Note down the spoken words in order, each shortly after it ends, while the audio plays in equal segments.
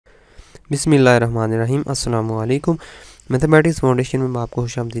बिस्मिल्लाहिर्रहमानिर्रहीम अस्सलामु अलैकुम। मैथमेटिक्स फाउंडेशन में मैं आपको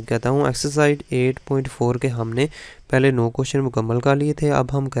खुशामदीद कहता हूँ। एक्सरसाइज 8.4 के हमने पहले 9 क्वेश्चन मुकम्मल कर लिए थे।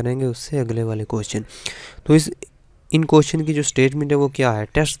 अब हम करेंगे उससे अगले वाले क्वेश्चन। तो इन क्वेश्चन की जो स्टेटमेंट है वो क्या है?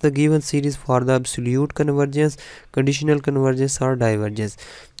 Test the given series for the absolute convergence, conditional convergence और डाइवर्जेंस।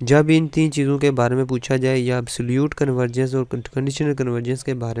 जब इन तीन चीज़ों के बारे में पूछा जाए या एब्सोल्यूट कन्वर्जेंस और कंडीशनल कन्वर्जेंस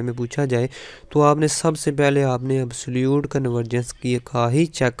के बारे में पूछा जाए तो आपने सबसे पहले एब्सोल्यूट कन्वर्जेंस का ही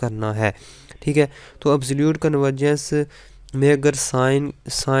चेक करना है। ठीक है, तो एब्सोल्यूट कन्वर्जेंस में अगर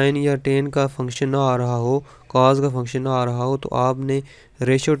साइन या टेन का फंक्शन ना आ रहा हो, कॉज का फंक्शन ना आ रहा हो, तो आपने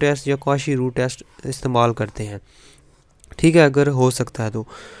रेशियो टेस्ट या कॉशी रूट टेस्ट इस्तेमाल करते हैं। ठीक है, अगर हो सकता है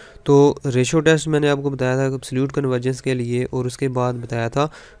तो रेशियो टेस्ट मैंने आपको बताया था एब्सोल्यूट कन्वर्जेंस के लिए, और उसके बाद बताया था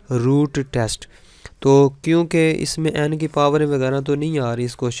रूट टेस्ट। तो क्योंकि इसमें n की पावर वगैरह तो नहीं आ रही,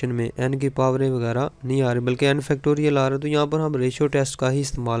 इस क्वेश्चन में n की पावर वगैरह नहीं आ रही बल्कि n फैक्टोरियल आ रहा है, तो यहाँ पर हम रेशियो टेस्ट का ही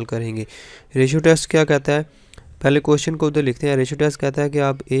इस्तेमाल करेंगे। रेशियो टेस्ट क्या कहता है? पहले क्वेश्चन को उधर लिखते हैं। रेशियो टेस्ट कहता है कि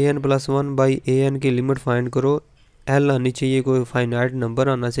आप an+1/an की लिमिट फाइंड करो। l आनी चाहिए, कोई फाइनाइट नंबर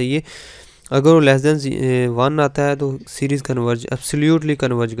आना चाहिए। अगर वो लेस देन 1 आता है तो सीरीज़ कन्वर्ज एब्सोल्यूटली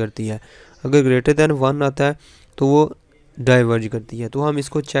कन्वर्ज करती है। अगर ग्रेटर देन 1 आता है तो वो डाइवर्ज करती है। तो हम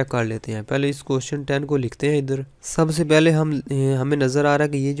इसको चेक कर लेते हैं। पहले इस क्वेश्चन 10 को लिखते हैं इधर। सबसे पहले हमें नज़र आ रहा है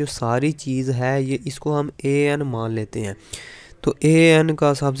कि ये जो सारी चीज़ है ये इसको हम an मान लेते हैं। तो an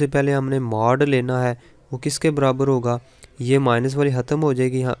का सबसे पहले हमने मॉड लेना है। वो किसके बराबर होगा? ये माइनस वाली ख़त्म हो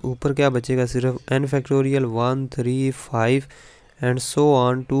जाएगी। यहाँ ऊपर क्या बचेगा? सिर्फ n factorial 1 3 5 and so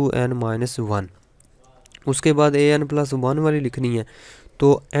on to n-1। उसके बाद an+1 वाली लिखनी है,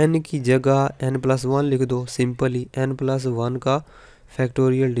 तो n की जगह n+1 लिख दो। सिंपली n+1 का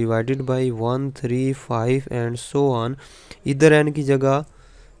factorial divided by 1 3 5 and so on. इधर n की जगह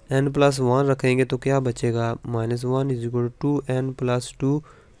n+1 रखेंगे तो क्या बचेगा? -1 = 2n+2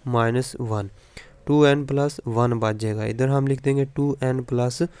 -1, 2n+1 बच जाएगा। इधर हम लिख देंगे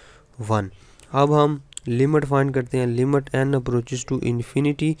 2n+1। अब हम लिमिट फाइंड करते हैं। Limit n approaches to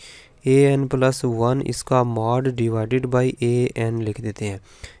infinity an+1 इसका मॉड डिवाइडेड बाई an लिख देते हैं।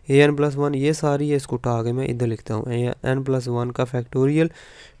 an+1 ये सारी है, इसको उठा के मैं इधर लिखता हूँ। n+1 का factorial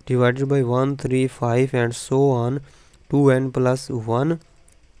divided by 1 3 5 and so on 2n+1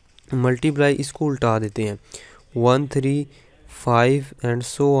 multiply, इसको उल्टा देते हैं 1 3 5 एंड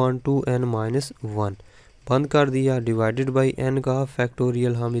सो ऑन 2n-1 बंद कर दिया। डिवाइडेड बाई n का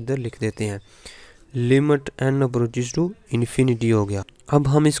फैक्टोरियल हम इधर लिख देते हैं। Limit n approaches to infinity हो गया। अब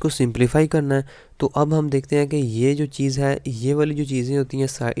हम इसको सिंप्लीफाई करना है। तो अब हम देखते हैं कि ये जो चीज़ है, ये वाली जो चीज़ें होती हैं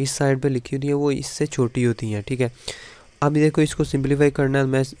इस साइड पे लिखी होती हैं वो इससे छोटी होती हैं। ठीक है, अब देखो इसको सिंप्लीफाई करना है।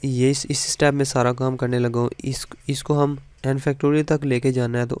 मैं ये इस स्टेप में सारा काम करने लगा हूँ। इसको हम n फैक्टोरियल तक लेके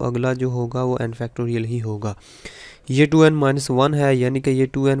जाना है, तो अगला जो होगा वो n फैक्टोरियल ही होगा। ये 2n-1 है, यानी कि ये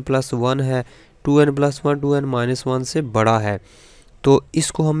 2n+1 है। 2n+1 2n-1 से बड़ा है, तो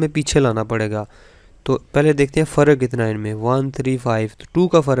इसको हमें पीछे लाना पड़ेगा। तो पहले देखते हैं फ़र्क कितना है इनमें। 1 3 5 तो 2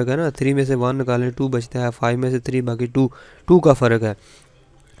 का फ़र्क है ना। 3 में से 1 निकालें 2 बचता है। 5 में से 3 बाकी 2 का फ़र्क है।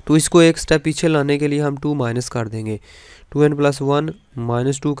 तो इसको एक स्टेप पीछे लाने के लिए हम 2 माइनस कर देंगे। 2n+1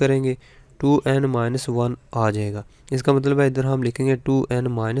 -2 करेंगे, 2n-1 आ जाएगा। इसका मतलब है इधर हम लिखेंगे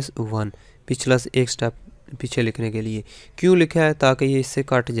 2n-1 पिछला एक स्टेप पीछे लिखने के लिए। क्यों लिखा है? ताकि ये इससे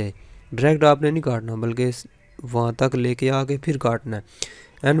कट जाए। डायरेक्ट आपने नहीं काटना बल्कि वहाँ तक लेके आके फिर काटना है।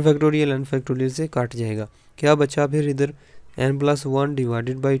 n फैक्टोरियल से कट जाएगा। क्या बचा फिर इधर? n+1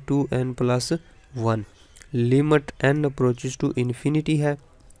 divided by 2n+1। Limit n approaches to infinity है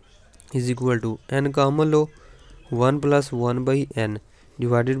is equal to n common low 1+1/n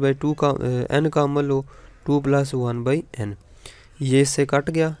divided by 2 का n कॉमन लो 2+1/n। ये इससे कट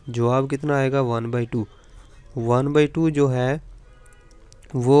गया। जवाब कितना आएगा? 1/2। 1/2 जो है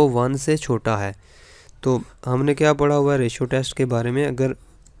वो 1 से छोटा है। तो हमने क्या पढ़ा हुआ है रेशियो टेस्ट के बारे में? अगर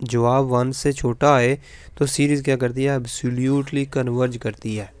जवाब 1 से छोटा आए तो सीरीज़ क्या करती है? एब्सोल्यूटली कन्वर्ज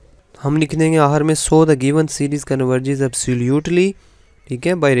करती है। हम लिख देंगे आखिर में so the given series converges absolutely, ठीक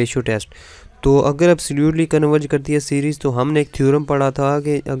है, बाय रेशियो टेस्ट। तो अगर एब्सोल्यूटली कन्वर्ज करती है सीरीज़, तो हमने एक थ्योरम पढ़ा था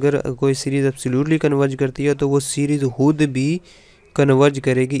कि अगर कोई सीरीज़ एब्सोल्यूटली कन्वर्ज करती है तो वो सीरीज़ खुद भी कन्वर्ज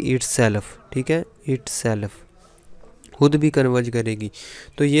करेगी इटसेल्फ। ठीक है, इटसेल्फ खुद भी कन्वर्ज करेगी।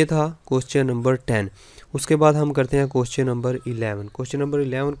 तो ये था क्वेश्चन नंबर 10। उसके बाद हम करते हैं क्वेश्चन नंबर 11। क्वेश्चन नंबर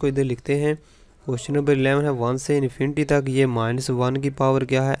 11 को इधर लिखते हैं। क्वेश्चन नंबर 11 है 1 से इन्फिनिटी तक। ये -1 की पावर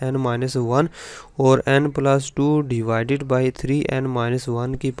क्या है? n-1 और n+2 डिवाइडेड बाई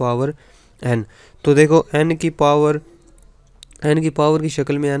 3n-1 की पावर n। तो देखो n की पावर की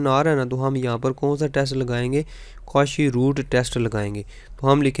शक्ल में n आ रहा है ना, तो हम यहाँ पर कौन सा टेस्ट लगाएंगे? कॉशी रूट टेस्ट लगाएंगे। तो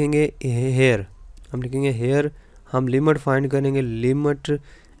हम लिखेंगे हेयर हम लिमिट फाइंड करेंगे। Limit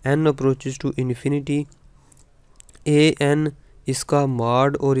n approaches to infinity, A N इसका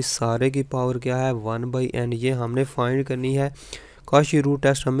मॉड और इस सारे की पावर क्या है 1/n, ये हमने फाइंड करनी है। कॉची रूट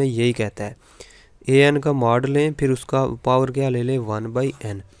टेस्ट हमें यही कहता है, ए एन का मॉड लें फिर उसका पावर क्या ले लें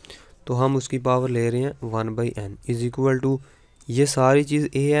 1/n, तो हम उसकी पावर ले रहे हैं 1/n इज इक्वल टू, ये सारी चीज़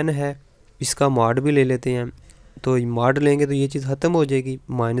ए एन है, इसका मॉड भी ले लेते हैं, तो मॉड लेंगे तो ये चीज़ ख़त्म हो जाएगी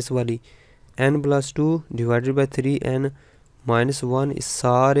माइनस वाली, n+2 डिवाइडेड बाई 3n -1, इस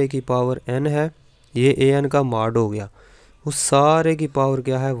सारे की पावर n है, ये ए एन का मॉड हो गया, उस सारे की पावर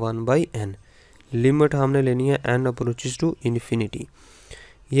क्या है 1/n। लिमिट हमने लेनी है n अप्रोचेस टू इन्फिनिटी,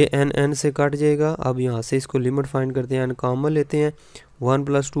 ये n से कट जाएगा। अब यहाँ से इसको लिमिट फाइंड करते हैं, n कॉमन लेते हैं,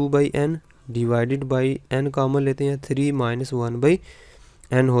 1+2/n divided by n common लेते हैं, 3 -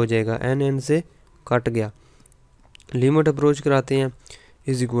 1/n हो जाएगा, n से कट गया। लिमिट अप्रोच कराते हैं,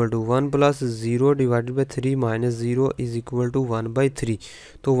 is equal to 1 + 0 divided by 3 - 0 is equal to 1/3,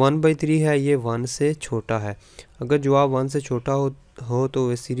 तो 1/3 है, ये 1 से छोटा है। अगर जवाब 1 से छोटा हो तो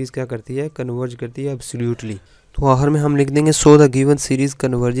वे सीरीज़ क्या करती है, कन्वर्ज करती है एब्सोल्युटली। तो आखिर में हम लिख देंगे so the given series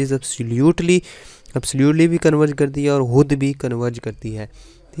converges absolutely, absolutely भी कन्वर्ज करती है और खुद भी कन्वर्ज करती है।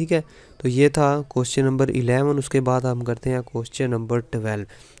 ठीक है, तो ये था क्वेश्चन नंबर 11। उसके बाद हम करते हैं क्वेश्चन नंबर 12।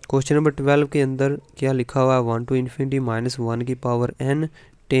 क्वेश्चन नंबर 12 के अंदर क्या लिखा हुआ है, 1 to इन्फिनिटी -1 की पावर n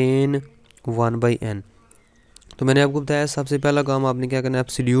tan 1/n। तो मैंने आपको बताया सबसे पहला काम आपने क्या करना है,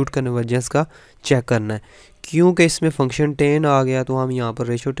 एब्सोल्यूट कन्वर्जेंस का चेक करना है। क्योंकि इसमें फंक्शन tan आ गया तो हम यहाँ पर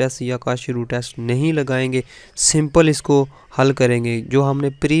रेशो टेस्ट या कॉची रूट टेस्ट नहीं लगाएंगे, सिंपल इसको हल करेंगे। जो हमने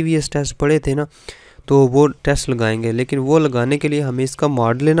प्रीवियस टेस्ट पढ़े थे ना, तो वो टेस्ट लगाएंगे, लेकिन वो लगाने के लिए हमें इसका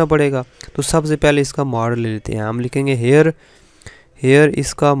मॉड लेना पड़ेगा। तो सबसे पहले इसका मॉड ले लेते हैं, हम लिखेंगे हेयर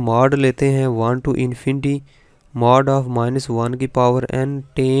इसका मॉड लेते हैं 1 to इन्फिनिटी मॉड ऑफ -1 की पावर n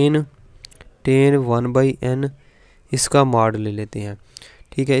tan 1/n, इसका मॉड ले लेते हैं।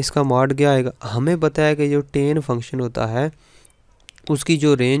 ठीक है, इसका मॉड क्या आएगा, हमें पता है कि जो tan फंक्शन होता है उसकी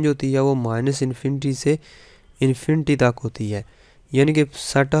जो रेंज होती है वो -इन्फिनिटी से इन्फिनिटी तक होती है, यानी कि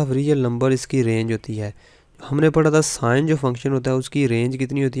सेट ऑफ रियल नंबर इसकी रेंज होती है। हमने पढ़ा था साइन जो फंक्शन होता है उसकी रेंज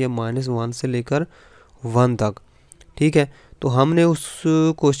कितनी होती है, -1 से लेकर 1 तक। ठीक है, तो हमने उस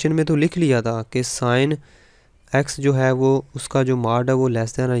क्वेश्चन में तो लिख लिया था कि साइन x जो है वो उसका जो मॉड है वो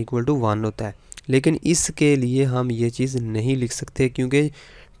लेस दैन इक्वल टू 1 होता है, लेकिन इसके लिए हम ये चीज़ नहीं लिख सकते क्योंकि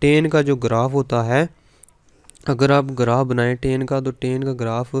tan का जो ग्राफ होता है, अगर आप ग्राफ बनाएं tan का, तो tan का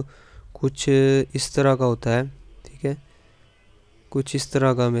ग्राफ कुछ इस तरह का होता है। ठीक है, कुछ इस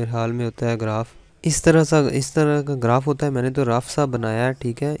तरह का मेरे हाल में होता है ग्राफ, इस तरह का ग्राफ होता है। मैंने तो रफ सा बनाया है।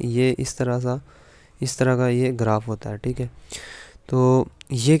 ठीक है, ये इस तरह का ये ग्राफ होता है। ठीक है, तो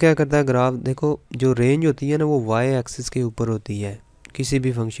ये क्या करता है ग्राफ, देखो जो रेंज होती है ना वो y एक्सिस के ऊपर होती है, किसी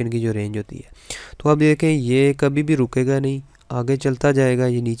भी फंक्शन की जो रेंज होती है। तो अब देखें ये कभी भी रुकेगा नहीं, आगे चलता जाएगा,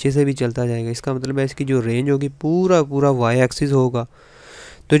 ये नीचे से भी चलता जाएगा। इसका मतलब है इसकी जो रेंज होगी पूरा y एक्सिस होगा।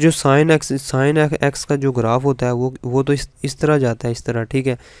 तो जो साइन एक्स का जो ग्राफ होता है वो तो इस तरह जाता है, इस तरह। ठीक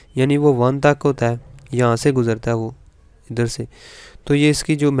है, यानी वो 1 तक होता है, यहाँ से गुजरता है वो इधर से। तो ये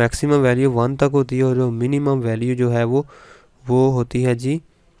इसकी जो मैक्सिमम वैल्यू 1 तक होती है और जो मिनिमम वैल्यू जो है वो होती है जी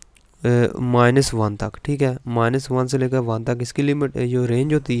 -1 तक। ठीक है, -1 से लेकर 1 तक इसकी लिमिट जो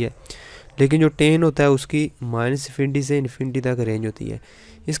रेंज होती है, लेकिन जो tan होता है उसकी -इन्फिनिटी से इन्फिनिटी तक रेंज होती है।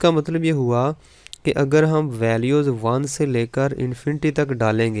 इसका मतलब ये हुआ कि अगर हम वैल्यूज़ 1 से लेकर इन्फिनिटी तक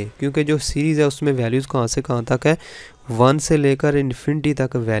डालेंगे, क्योंकि जो सीरीज़ है उसमें वैल्यूज़ कहाँ से कहाँ तक है, 1 से लेकर इन्फिनिटी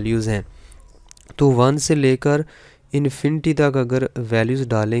तक वैल्यूज़ हैं। तो 1 से लेकर इन्फिनिटी तक अगर वैल्यूज़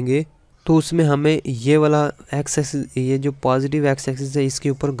डालेंगे तो उसमें हमें ये वाला एक्स एक्सिस, ये जो पॉजिटिव एक्स एक्सिस है इसके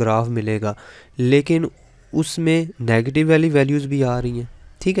ऊपर ग्राफ मिलेगा, लेकिन उसमें नेगेटिव वाली वैल्यूज़ भी आ रही हैं।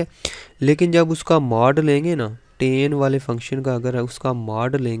 ठीक है, लेकिन जब उसका मॉड लेंगे ना, tan वाले फंक्शन का अगर उसका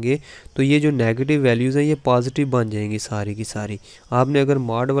मॉड लेंगे तो ये जो नेगेटिव वैल्यूज़ हैं ये पॉजिटिव बन जाएंगी सारी की सारी। आपने अगर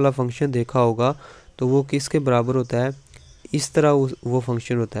मॉड वाला फंक्शन देखा होगा तो वो किसके बराबर होता है, इस तरह वो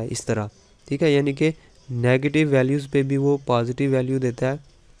फंक्शन होता है, इस तरह। ठीक है, यानी कि नेगेटिव वैल्यूज़ पे भी वो पॉजिटिव वैल्यू देता है,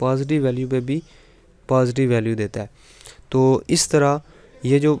 पॉजिटिव वैल्यू पे भी पॉजिटिव वैल्यू देता है। तो इस तरह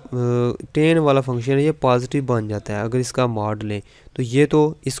ये जो tan वाला फंक्शन है ये पॉजिटिव बन जाता है अगर इसका मॉड लें। तो ये तो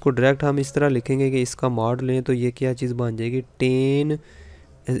इसको डायरेक्ट हम इस तरह लिखेंगे कि इसका मॉड लें तो ये क्या चीज़ बन जाएगी, tan,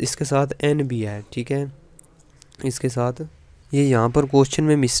 इसके साथ n भी है। ठीक है, इसके साथ ये यहाँ पर क्वेश्चन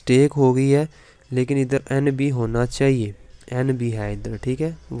में मिस्टेक हो गई है, लेकिन इधर n भी होना चाहिए, n भी है इधर। ठीक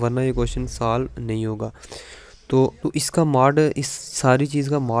है, वरना ये क्वेश्चन सॉल्व नहीं होगा। तो इसका मॉड, इस सारी चीज़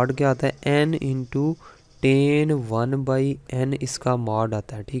का मॉड क्या आता है, n × tan 1/n इसका मॉड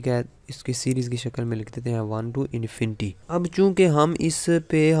आता है। ठीक है, इसकी सीरीज़ की शक्ल में लिख देते हैं 1 to इन्फिनिटी। अब चूंकि हम इस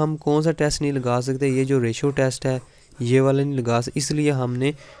पे हम कौन सा टेस्ट नहीं लगा सकते, ये जो रेशो टेस्ट है ये वाला नहीं लगा सकते, इसलिए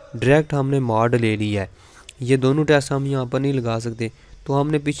हमने डायरेक्ट हमने मॉड ले लिया है। ये दोनों टेस्ट हम यहाँ पर नहीं लगा सकते। तो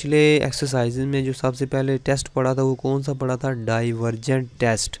हमने पिछले एक्सरसाइज में जो सबसे पहले टेस्ट पढ़ा था वो कौन सा पढ़ा था, डाइवर्जेंट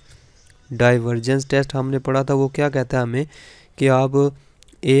टेस्ट। डाइवर्जेंस टेस्ट हमने पढ़ा था, वो क्या कहता है हमें कि आप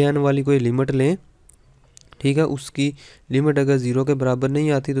an वाली कोई लिमिट लें, ठीक है, उसकी लिमिट अगर 0 के बराबर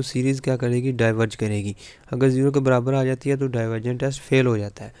नहीं आती तो सीरीज़ क्या करेगी, डाइवर्ज करेगी। अगर 0 के बराबर आ जाती है तो डाइवर्जेंट टेस्ट फेल हो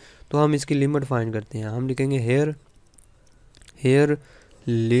जाता है। तो हम इसकी लिमिट फाइंड करते हैं। हम लिखेंगे hair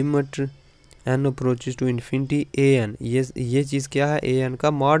limit n approaches to infinity an, ये चीज़ क्या है, an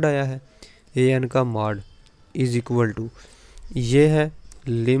का मॉड आया है, an का मॉड इज इक्वल टू, ये है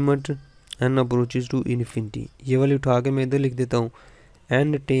limit n approaches to infinity. ये वाली उठा के मैं इधर लिख देता हूँ,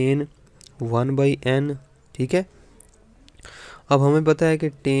 n टेन 1/n, ठीक है। अब हमें पता है कि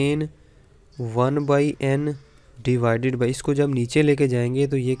टेन 1/n डिवाइडेड बाई, इसको जब नीचे लेके जाएंगे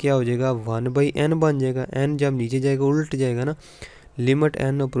तो ये क्या हो जाएगा, 1/n बन जाएगा। n जब नीचे जाएगा उल्ट जाएगा ना, limit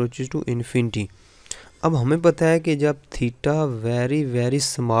n approaches to infinity. अब हमें पता है कि जब थीटा वेरी वेरी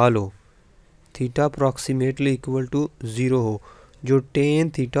स्मॉल हो, थीटा अप्रॉक्सीमेटली इक्वल टू 0 हो, जो टेन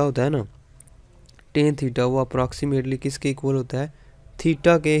थीटा होता है ना, टेन थीटा वो अप्रॉक्सीमेटली किसके इक्वल होता है,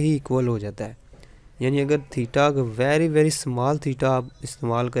 थीटा के ही इक्वल हो जाता है। यानी अगर theta very very small theta आप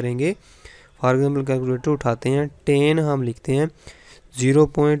इस्तेमाल करेंगे, फॉर एग्जांपल कैलकुलेटर उठाते हैं, टेन हम लिखते हैं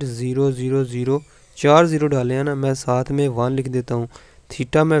 0.000, 4 0 डाले हैं ना, मैं साथ में 1 लिख देता हूँ,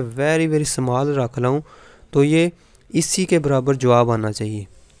 थीटा मैं वेरी वेरी स्मॉल रख रहा हूँ, तो ये इसी के बराबर जवाब आना चाहिए।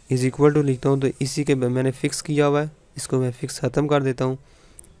 इज इक्वल टू लिखता हूँ तो इसी के मैंने फ़िक्स किया हुआ है, इसको मैं फ़िक्स ख़त्म कर देता हूँ,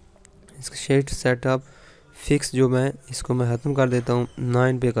 इसका शेट सेटअप फिक्स जो मैं इसको मैं ख़त्म कर देता हूँ,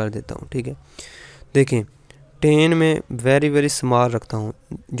 9 पे कर देता हूँ, ठीक है। देखें 10 में वेरी वेरी स्मॉल रखता हूँ,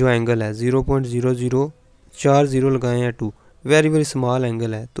 जो एंगल है 0.00, 4 0 लगाए हैं 2, वेरी वेरी स्मॉल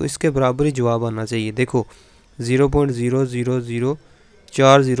एंगल है, तो इसके बराबर ही जवाब आना चाहिए। देखो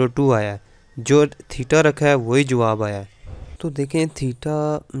 0.000402 आया है, जो थीटा रखा है वही जवाब आया है। तो देखें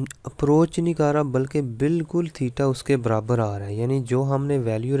थीटा अप्रोच नहीं कर रहा, बल्कि बिल्कुल थीटा उसके बराबर आ रहा है। यानी जो हमने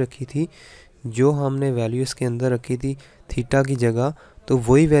वैल्यू रखी थी, जो हमने वैल्यू इसके अंदर रखी थी थीटा की जगह, तो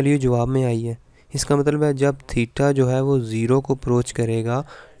वही वैल्यू जवाब में आई है। इसका मतलब है जब थीटा जो है वो 0 को अप्रोच करेगा,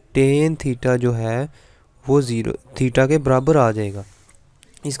 टेन थीटा जो है वो 0 थीटा के बराबर आ जाएगा।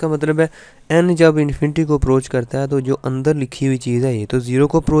 इसका मतलब है n जब इन्फिनिटी को अप्रोच करता है तो जो अंदर लिखी हुई चीज़ है ये तो 0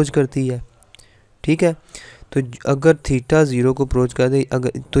 को अप्रोच करती है, ठीक है। तो अगर थीटा 0 को अप्रोच कर दे,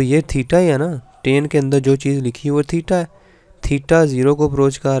 अगर तो ये थीटा ही है ना, टेन के अंदर जो चीज़ लिखी है वो थीटा है। थीटा 0 को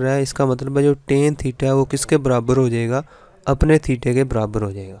अप्रोच कर रहा है, इसका मतलब है जो टेन थीटा है वो किसके बराबर हो जाएगा, अपने थीटे के बराबर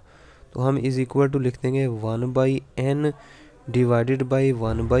हो जाएगा। तो हम इज इक्वल टू लिख देंगे 1/n डिवाइडेड बाई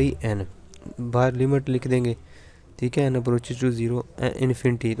 1/n, बाहर लिमिट लिख देंगे, ठीक है, n अप्रोचेस टू 0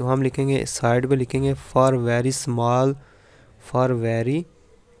 इन्फिनिटी। तो हम लिखेंगे साइड पे लिखेंगे for very small, for very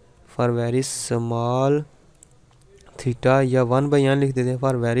small theta, या 1/n लिख देते हैं,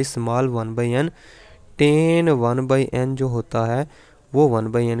 for very small 1/n, ten 1/n जो होता है वो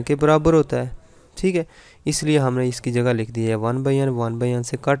 1/n के बराबर होता है, ठीक है। इसलिए हमने इसकी जगह लिख दी है 1/n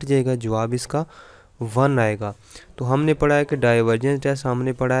से कट जाएगा, जवाब इसका 1 आएगा। तो हमने पढ़ा है कि डाइवर्जेंस टेस्ट,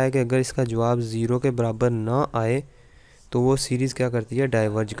 हमने पढ़ा है कि अगर इसका जवाब 0 के बराबर ना आए तो वो सीरीज़ क्या करती है,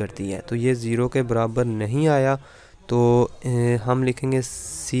 डाइवर्ज करती है। तो ये 0 के बराबर नहीं आया तो हम लिखेंगे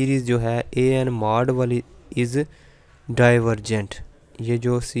सीरीज़ जो है an मॉड वाली इज़ डाइवर्जेंट। ये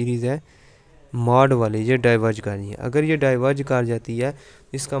जो सीरीज़ है मॉड वाली ये डाइवर्ज कर रही है। अगर ये डाइवर्ज कर जाती है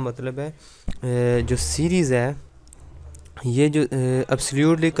इसका मतलब है जो सीरीज़ है ये जो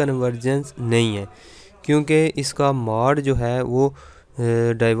एब्सोल्युटली कन्वर्जेंस नहीं है, क्योंकि इसका मॉड जो है वो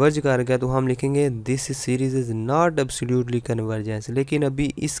डाइवर्ज कर गया। तो हम लिखेंगे this series is not absolutely convergence. लेकिन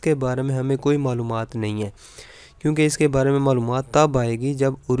अभी इसके बारे में हमें कोई मालूमात नहीं है, क्योंकि इसके बारे में मालूमात तब आएगी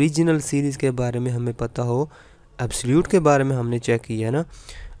जब ओरिजिनल सीरीज़ के बारे में हमें पता हो। एब्सोल्यूट के बारे में हमने चेक किया है ना,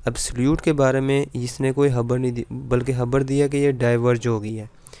 एब्सोल्यूट के बारे में इसने कोई खबर नहीं दी, बल्कि खबर दिया कि ये डाइवर्ज हो गई है।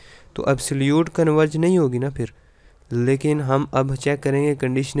 तो एब्सोल्यूट कन्वर्ज नहीं होगी ना फिर। लेकिन हम अब चेक करेंगे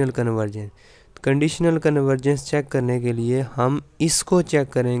conditional convergence. Conditional convergence check करने के लिए हम इसको चेक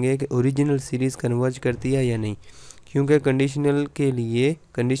करेंगे कि ओरिजिनल सीरीज़ कन्वर्ज करती है या नहीं, क्योंकि कंडीशनल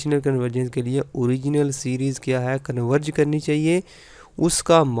कन्वर्जेंस के लिए ओरिजिनल सीरीज़ क्या है, कन्वर्ज करनी चाहिए,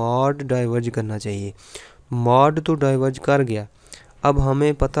 उसका मॉड डाइवर्ज करना चाहिए। मॉड तो डाइवर्ज कर गया, अब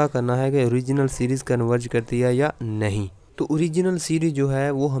हमें पता करना है कि ओरिजिनल सीरीज़ कन्वर्ज करती है या नहीं। तो ओरिजिनल सीरीज़ जो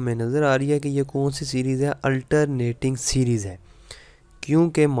है वो हमें नज़र आ रही है कि ये कौन सी सीरीज़ है, अल्टरनेटिंग सीरीज़ है,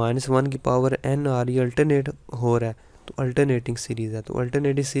 क्योंकि -1 की पावर n आ रही है, अल्टरनेट हो रहा है। तो अल्टरनेटिंग सीरीज़ है, तो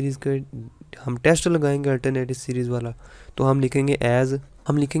अल्टरनेटिव सीरीज़ के हम टेस्ट लगाएंगे अल्टरनेटिव सीरीज़ वाला। तो हम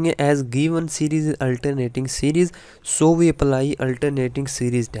लिखेंगे as given series alternating series, so we apply alternating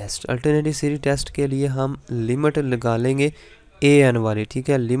series test. Alternative series test के लिए हम लिमिट लगा लेंगे ए एन वाली, ठीक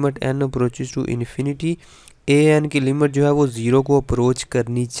है। Limit N approaches to infinity, A N की लिमिट जो है वो 0 को अप्रोच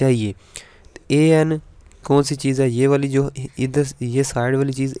करनी चाहिए। ए एन कौन सी चीज़ है, ये वाली जो इधर ये साइड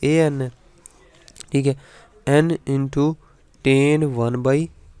वाली चीज़ ए एन है, ठीक है। N into ten one by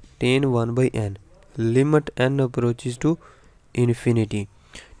N, limit N approaches to infinity,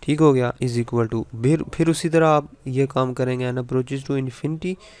 ठीक हो गया, इज इक्वल टू फिर उसी तरह आप ये काम करेंगे, N approaches to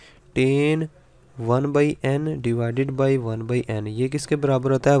infinity ten 1/n divided by 1/n, ये किसके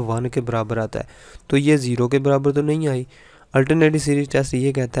बराबर आता है, 1 के बराबर आता है। तो ये 0 के बराबर तो नहीं आई। अल्टरनेटिव सीरीज टेस्ट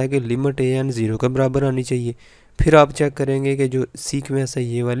ये कहता है कि लिमिट ए एन 0 के बराबर आनी चाहिए। फिर आप चेक करेंगे कि जो सीक्वेंस है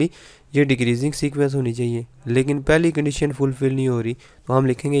ये वाली, ये डिक्रीजिंग सीक्वेंस होनी चाहिए, लेकिन पहली कंडीशन फुलफिल नहीं हो रही, तो हम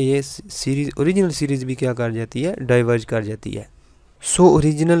लिखेंगे ये सीरीज़ ओरिजिनल सीरीज़ भी क्या कर जाती है, डाइवर्ज कर जाती है। So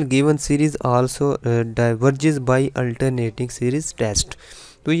original given series also diverges by alternating series test,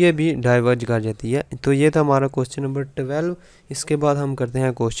 तो ये भी डाइवर्ज कर जाती है। तो ये था हमारा क्वेश्चन नंबर 12। इसके बाद हम करते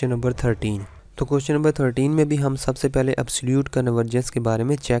हैं क्वेश्चन नंबर 13। तो क्वेश्चन नंबर 13 में भी हम सबसे पहले एब्सोल्यूट कन्वर्जेंस के बारे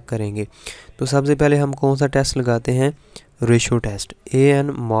में चेक करेंगे। तो सबसे पहले हम कौन सा टेस्ट लगाते हैं, ratio test. A N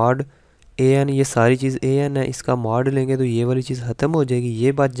mod A N, ये सारी चीज़ ए एन है, इसका मॉड लेंगे तो ये वाली चीज़ ख़त्म हो जाएगी,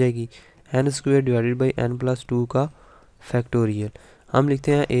 ये बच जाएगी, N square divided by N plus 2 का फैक्टोरियल। हम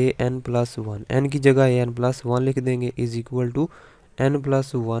लिखते हैं ए एन प्लस 1, एन की जगह ए एन प्लस 1 लिख देंगे, is equal to N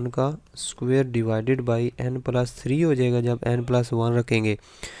plus 1 का square divided by N plus 3 हो जाएगा जब एन प्लस 1 रखेंगे,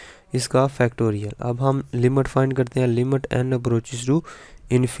 इसका फैक्टोरियल। अब हम लिमिट फाइंड करते हैं, limit N approaches to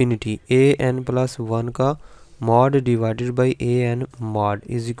infinity, A N plus 1 का mod divided by A N mod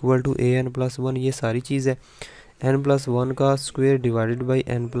is equal to A N plus 1, ये सारी चीज़ है, एन प्लस 1 का square divided by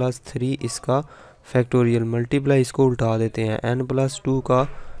N plus 3 इसका फैक्टोरियल, मल्टीप्लाई इसको उल्टा देते हैं, एन प्लस 2 का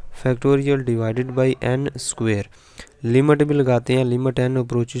factorial divided by N square. Limit भी लगाते हैं, limit N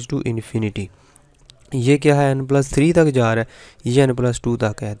approaches to infinity, ये क्या है, एन प्लस 3 तक जा रहा है, ये एन प्लस 2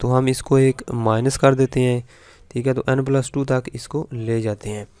 तक है, तो हम इसको एक माइनस कर देते हैं, ठीक है। तो एन प्लस 2 तक इसको ले जाते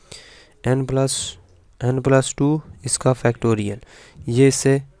हैं, एन प्लस 2 इसका फैक्टोरियल, ये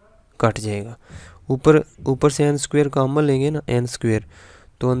इससे कट जाएगा, ऊपर से एन स्क्वायर कॉमन लेंगे ना, एन स्क्वायर,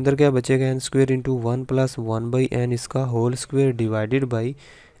 तो अंदर क्या बचेगा, N square into 1 plus 1 by N इसका whole square divided by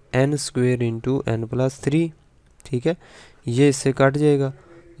N square into N plus 3, ठीक है, ये इससे कट जाएगा।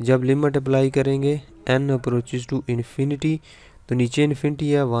 जब लिमिट अप्लाई करेंगे एन अप्रोचेस टू इन्फिनिटी, तो नीचे इन्फिनिटी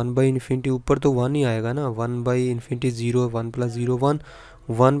है, 1 बाई इन्फिनिटी, ऊपर तो 1 ही आएगा ना, 1 by infinity 0, 1 plus 0 1,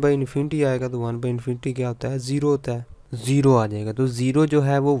 1 by infinity आएगा, तो 1 बाई इन्फिनिटी क्या होता है, 0 होता है, 0 आ जाएगा। तो 0 जो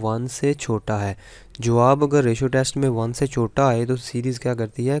है वो 1 से छोटा है। जवाब अगर रेशो टेस्ट में 1 से छोटा आए तो सीरीज़ क्या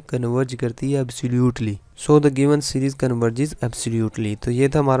करती है, कन्वर्ज करती है absolutely. So the given series converges absolutely. तो ये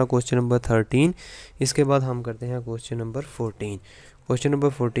था हमारा क्वेश्चन नंबर 13। इसके बाद हम करते हैं क्वेश्चन नंबर 14। क्वेश्चन नंबर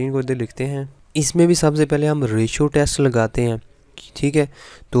 14 को इधर लिखते हैं। इसमें भी सबसे पहले हम रेशो टेस्ट लगाते हैं, ठीक है।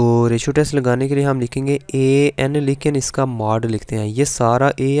 तो रेशो टेस्ट लगाने के लिए हम लिखेंगे ए एन, लेकिन इसका मॉड लिखते हैं, ये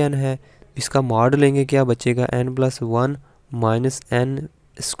सारा ए एन है, इसका मॉड लेंगे, क्या बचेगा, N plus 1 minus N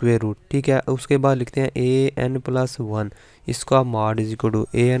square root, ठीक है। उसके बाद लिखते हैं ए एन प्लस 1, इसका mod is equal to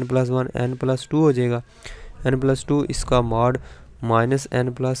A N plus 1 N plus 2 हो जाएगा, एन प्लस 2 इसका मॉड माइनस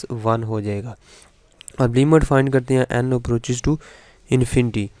एन प्लस 1 हो जाएगा। अब लिमिट फाइंड करते हैं एन अप्रोचेस टू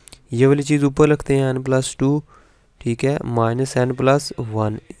इन्फिनिटी, ये वाली चीज़ ऊपर रखते हैं, एन प्लस 2, ठीक है, minus N plus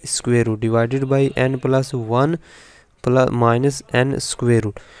 1 square root divided by N plus 1 plus minus N square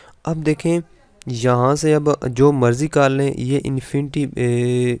root. अब देखें यहाँ से अब जो मर्ज़ी कर लें, ये इन्फिनिटी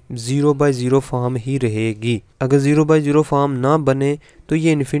 0/0 फॉर्म ही रहेगी। अगर 0/0 फॉर्म ना बने तो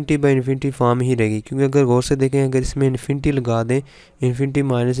ये इन्फिनिटी बाई इन्फिनिटी फॉर्म ही रहेगी, क्योंकि अगर गौर से देखें, अगर इसमें इन्फिनिटी लगा दें, infinity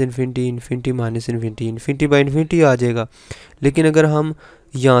minus infinity, infinity minus infinity, infinity by infinity आ जाएगा। लेकिन अगर हम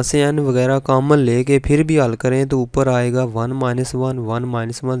यहाँ से एन वगैरह कॉमन लेके फिर भी हल करें तो ऊपर आएगा 1 माइनस 1 1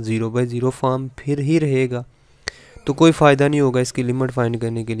 माइनस 1 0/0 फॉर्म फिर ही रहेगा, तो कोई फ़ायदा नहीं होगा इसकी लिमिट फाइंड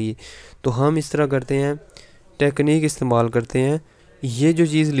करने के लिए। तो हम इस तरह करते हैं, टेक्निक इस्तेमाल करते हैं, ये जो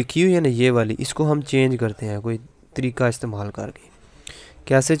चीज़ लिखी हुई है ना ये वाली, इसको हम चेंज करते हैं कोई तरीका इस्तेमाल करके।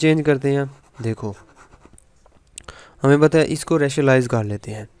 कैसे चेंज करते हैं, देखो हमें पता है, इसको रेशनलाइज कर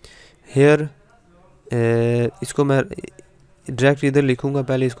लेते हैं। हेयर इसको मैं डायरेक्ट इधर लिखूँगा,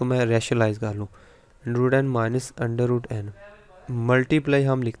 पहले इसको मैं रेशनलाइज कर लूँ, √n माइनस √n मल्टीप्लाई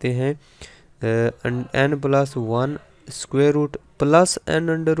हम लिखते हैं n plus 1 square root plus n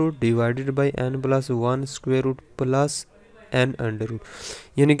under root divided by n plus 1 square root plus n under root,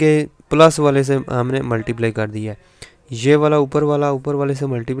 यानी कि प्लस वाले से हमने मल्टीप्लाई कर दिया है। ये वाला ऊपर वाले से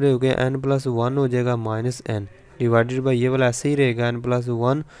मल्टीप्लाई हो गया, n+1 हो जाएगा माइनस n डिवाइडेड बाई ये वाला ऐसे ही रहेगा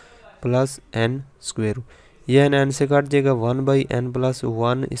n+1 plus n square root. ये n से काट जाएगा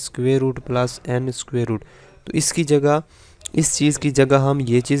 1/n+1 square root plus n square root. तो इसकी जगह, इस चीज़ की जगह हम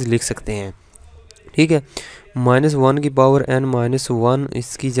ये चीज़ लिख सकते हैं, ठीक है। -1 की पावर n-1,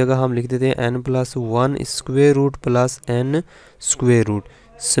 इसकी जगह हम लिख देते हैं n+1 square root plus n square root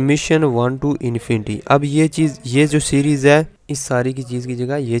summation 1 to infinity. अब ये चीज़, ये जो सीरीज़ है, इस सारी की चीज़ की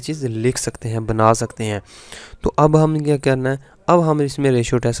जगह ये चीज़ लिख सकते हैं, बना सकते हैं। तो अब हम क्या करना है, अब हम इसमें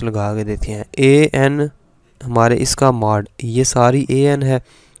रेशियो टेस्ट लगा के देते हैं। an हमारे इसका मॉड, ये सारी an है,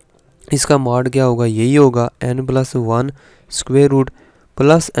 इसका मॉड क्या होगा, यही होगा n+1 square root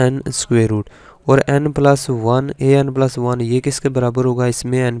plus n square root. और n+1 an+1 ये किसके बराबर होगा,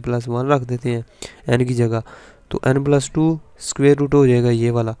 इसमें n+1 रख देते हैं n की जगह, तो n+2 स्क्वेयर रूट हो जाएगा ये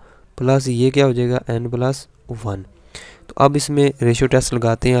वाला, प्लस ये क्या हो जाएगा n+1। तो अब इसमें रेशियो टेस्ट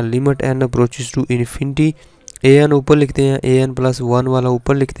लगाते हैं। Limit n approaches to infinity, an ऊपर लिखते हैं, an+1 वाला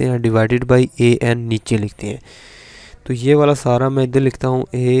ऊपर लिखते हैं, डिवाइडेड बाई an नीचे लिखते हैं। तो ये वाला सारा मैं इधर लिखता हूँ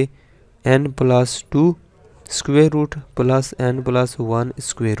an+2 square root plus n+1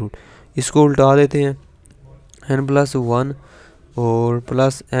 square root. इसको उल्टा देते हैं, n+1 और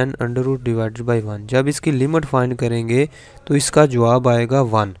plus n under root divided by 1। जब इसकी लिमिट फाइंड करेंगे तो इसका जवाब आएगा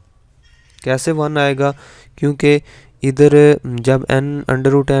 1। कैसे 1 आएगा, क्योंकि इधर जब n अंडर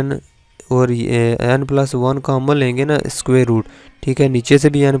रूट n और n+1 कॉमन लेंगे ना स्क्वेयर रूट, ठीक है, नीचे से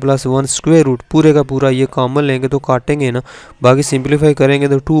भी n+1 स्क्वेयर रूट पूरे का पूरा ये कॉमन लेंगे तो काटेंगे ना, बाकी सिंप्लीफाई करेंगे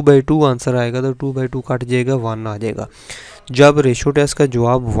तो 2/2 आंसर आएगा, तो 2/2 काट जाएगा, 1 आ जाएगा। जब रेशियो टेस्ट का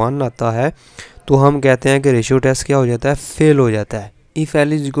जवाब 1 आता है तो हम कहते हैं कि रेशियो टेस्ट क्या हो जाता है, फेल हो जाता है। If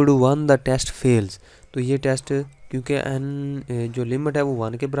l is equal to 1 the test fails. तो ये टेस्ट, क्योंकि n जो लिमिट है वो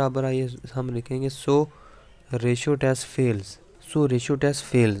 1 के बराबर आई है, हम लिखेंगे so ratio test fails. So ratio test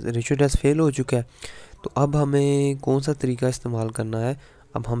fails, ratio test fail हो चुका है। तो अब हमें कौन सा तरीका इस्तेमाल करना है,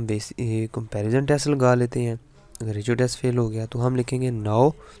 अब हम कंपैरिजन टेस्ट लगा लेते हैं। अगर रेशियो टेस्ट फेल हो गया तो हम लिखेंगे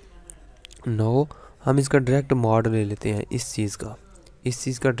नाउ हम इसका डायरेक्ट मॉड ले लेते हैं, इस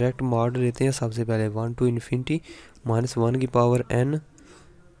चीज़ का डायरेक्ट मॉड लेते हैं। सबसे पहले 1 to इन्फिनिटी -1 की पावर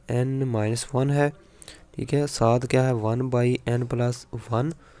n-1 है, ठीक है, साथ क्या है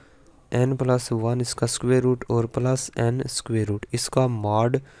 1/n+1, n+1 इसका स्क्वेयर रूट और प्लस n स्क्वेयर रूट, इसका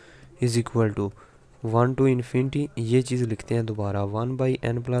mod is equal to 1 to infinity, ये चीज़ लिखते हैं दोबारा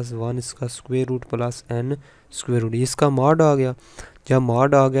 1/n+1 इसका square root plus n square root, इसका मॉड आ गया। जब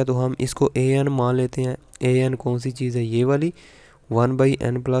मॉड आ गया तो हम इसको an मान लेते हैं। an कौन सी चीज़ है, ये वाली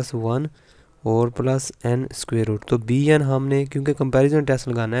 1/n+1 और प्लस n स्क्वेयर रूट। तो bn हमने, क्योंकि कंपैरिजन टेस्ट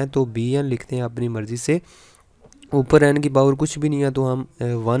लगाना है, तो bn लिखते हैं अपनी मर्ज़ी से। ऊपर n की पावर कुछ भी नहीं है तो हम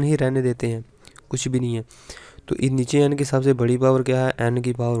 1 ही रहने देते हैं, कुछ भी नहीं है। तो इस नीचे n की सबसे बड़ी पावर क्या है, n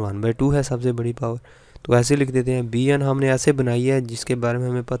की पावर 1/2 है सबसे बड़ी पावर, तो ऐसे लिख देते हैं। bn हमने ऐसे बनाई है जिसके बारे में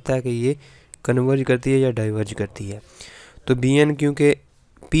हमें पता है कि ये कन्वर्ज करती है या डाइवर्ज करती है। तो bn क्योंकि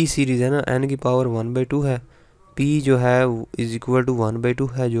p सीरीज़ है ना, n की पावर 1/2 है, p जो है इज इक्वल टू 1/2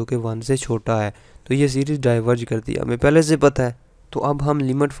 है जो कि 1 से छोटा है, तो ये सीरीज़ डाइवर्ज करती है, हमें पहले से पता है। तो अब हम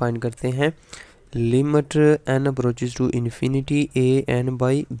लिमिट फाइंड करते हैं। Limit n approaches to infinity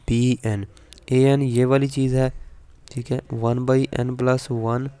an/bn, an ये वाली चीज़ है, ठीक है,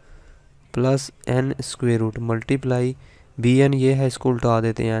 1/n+1 plus n square root multiply bn ये है, इसको उल्टा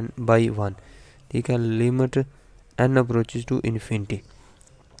देते हैं n/1, ठीक है। Limit n approaches to infinity,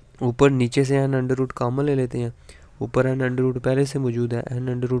 ऊपर नीचे से n अंडर रूट कॉमन ले लेते हैं, ऊपर n अंडर रूट पहले से मौजूद है, n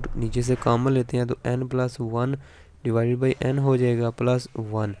अंडर रूट नीचे से कॉमन लेते हैं, तो n+1 डिवाइडेड बाई n हो जाएगा plus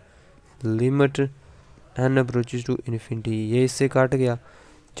 1। Limit n approaches to infinity, ये इससे काट गया।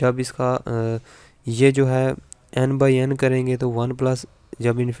 जब इसका ये जो है n/n करेंगे तो 1 प्लस,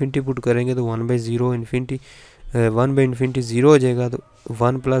 जब इन्फिनिटी पुट करेंगे तो 1/0 इन्फिनिटी 1/इन्फिनिटी 0 हो जाएगा, तो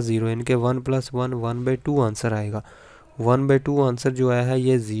 1 + 0 इनके 1 + 1 1/2 आंसर आएगा। 1/2 आंसर जो आया है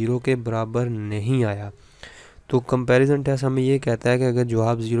ये 0 के बराबर नहीं आया। तो कंपैरिजन टेस्ट हमें ये कहता है कि अगर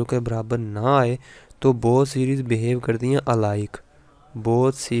जवाब 0 के बराबर ना आए तो बोथ सीरीज़ बिहेव करती हैं alike,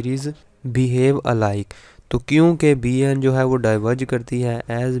 both series behave alike. तो क्योंकि bn जो है वो डाइवर्ज करती है,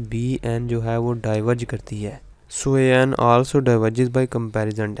 एज bn जो है वो डाइवर्ज करती है, सो an also diverges bye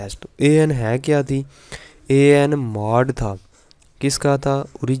comparison test. तो an है क्या थी, an मॉड था, किसका था,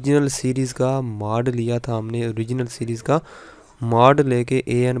 ओरिजिनल सीरीज़ का मॉड लिया था हमने, ओरिजिनल सीरीज़ का मॉड लेके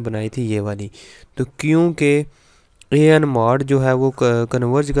an बनाई थी ये वाली। तो क्योंकि an मॉड जो है वो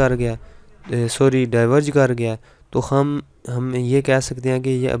कन्वर्ज कर गया, सॉरी डाइवर्ज कर गया, तो हम ये कह सकते हैं कि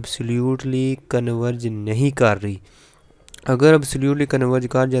ये एब्सोल्युटली कन्वर्ज नहीं कर रही। अगर एब्सोल्युटली कन्वर्ज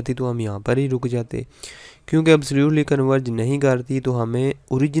कर जाती तो हम यहाँ पर ही रुक जाते, क्योंकि एब्सोल्युटली कन्वर्ज नहीं करती तो हमें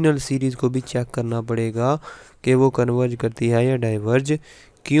ओरिजिनल सीरीज़ को भी चेक करना पड़ेगा कि वो कन्वर्ज करती है या डाइवर्ज,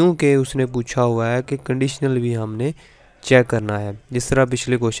 क्योंकि उसने पूछा हुआ है कि कंडीशनल भी हमने चेक करना है, जिस तरह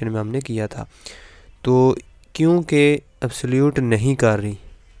पिछले क्वेश्चन में हमने किया था। तो क्योंकि एब्सोल्यूट नहीं कर रही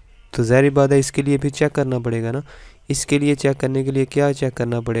तो ज़ाहिर बात है इसके लिए भी चेक करना पड़ेगा ना। इसके लिए चेक करने के लिए क्या चेक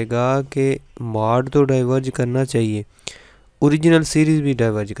करना पड़ेगा कि मॉड तो डाइवर्ज करना चाहिए, ओरिजिनल सीरीज़ भी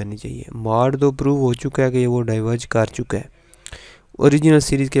डाइवर्ज करनी चाहिए। मॉड तो प्रूव हो चुका है कि वो डाइवर्ज कर चुका है, ओरिजिनल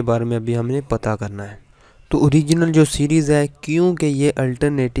सीरीज़ के बारे में अभी हमने पता करना है। तो ओरिजिनल जो सीरीज़ है, क्योंकि ये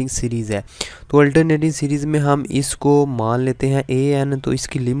अल्टरनेटिंग सीरीज़ है, तो अल्टरनेटिंग सीरीज़ में हम इसको मान लेते हैं ए एन, तो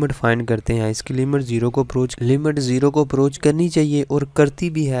इसकी लिमिट फाइंड करते हैं। इसकी लिमिट ज़ीरो को अप्रोच करनी चाहिए और करती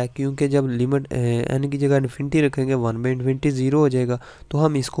भी है, क्योंकि जब लिमिट एन की जगह इन्फिनिटी रखेंगे 1/इन्फिनिटी 0 हो जाएगा। तो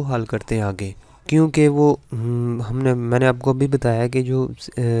हम इसको हल करते हैं आगे, क्योंकि वो मैंने आपको अभी बताया कि जो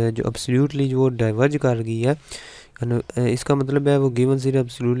एब्सोल्युटली जो डाइवर्ज कर गई है, इसका मतलब है वो गिवन सीरीज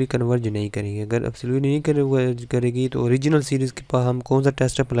एब्सोल्युटली कन्वर्ज नहीं करेगी। अगर एब्सोल्युटली नहीं कन्वर्ज करेगी तो ओरिजिनल सीरीज़ के पास हम कौन सा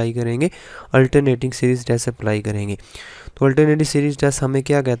टेस्ट अप्लाई करेंगे, अल्टरनेटिंग सीरीज़ टेस्ट अप्लाई करेंगे। तो अल्टरनेटिव सीरीज़ टेस्ट हमें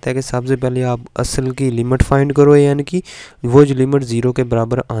क्या कहता है कि सबसे पहले आप असल की लिमिट फाइंड करो, यानी कि वो जो लिमिट 0 के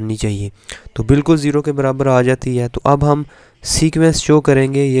बराबर आनी चाहिए। तो बिल्कुल 0 के बराबर आ जाती है। तो अब हम सीक्वेंस शो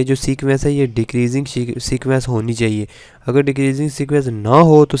करेंगे। ये जो सीक्वेंस है ये डिक्रीजिंग सीक्वेंस होनी चाहिए। अगर डिक्रीजिंग सीक्वेंस ना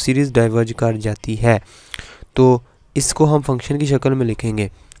हो तो सीरीज़ डाइवर्ज कर जाती है। तो इसको हम फंक्शन की शक्ल में लिखेंगे।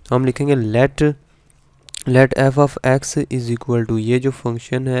 हम लिखेंगे late F of x is equal to, ये जो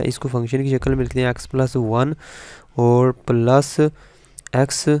फंक्शन है इसको फंक्शन की शक्ल में लिखते हैं x+1 और प्लस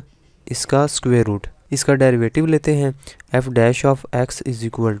एक्स इसका स्क्वायर रूट। इसका डेरिवेटिव लेते हैं F dash of x is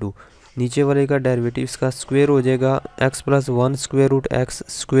equal to, नीचे वाले का डेरिवेटिव इसका स्क्वायर हो जाएगा x+1 square root x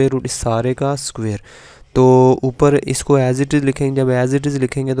square root, इस सारे का स्क्वायर। तो ऊपर इसको एज इट इज़ लिखेंगे। जब एज इट इज़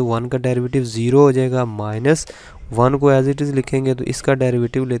लिखेंगे तो 1 का डेरिवेटिव 0 हो जाएगा, माइनस 1 को एज इट इज़ लिखेंगे तो इसका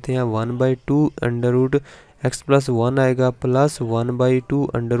डेरिवेटिव लेते हैं 1/2 अंडर रूट x+1 आएगा प्लस 1/2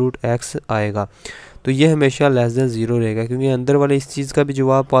 अंडर रूट x आएगा। तो ये हमेशा लेस देन 0 रहेगा, क्योंकि अंदर वाले इस चीज़ का भी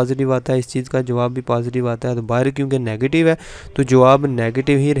जवाब पॉजिटिव आता है, इस चीज़ का जवाब भी पॉजिटिव आता है। तो बाहर क्योंकि नेगेटिव है तो जवाब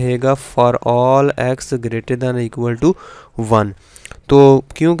नेगेटिव ही रहेगा for all x greater than equal to 1। तो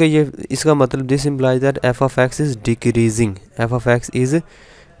क्योंकि ये इसका मतलब this implies that F of x is decreasing, F of x is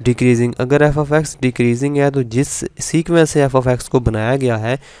decreasing. अगर एफ ऑफ एक्स डिक्रीजिंग है तो जिस सीक्वेंस से एफ ऑफ एक्स को बनाया गया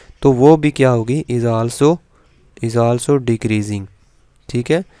है तो वो भी क्या होगी, इज़ आल्सो डिक्रीजिंग।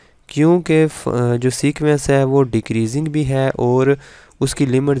 ठीक है, क्योंकि जो सीक्वेंस है वो डिक्रीजिंग भी है और उसकी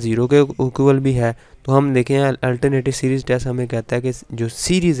लिमिट 0 के इक्वल भी है। तो हम देखें अल्टरनेटिव सीरीज़ टेस्ट हमें कहता है कि जो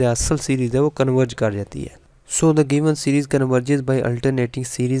सीरीज़ है, असल सीरीज़ है, वो कन्वर्ज कर जाती है। So the given series converges by alternating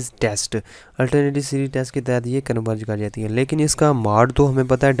series test, alternative series test के तहत ये कन्वर्ज कर जाती है। लेकिन इसका मॉड तो हमें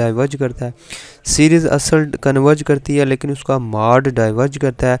पता है डाइवर्ज करता है। सीरीज़ असल कन्वर्ज करती है लेकिन उसका मॉड डाइवर्ज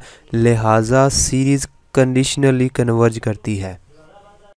करता है, लिहाजा सीरीज़ कंडीशनली कन्वर्ज करती है।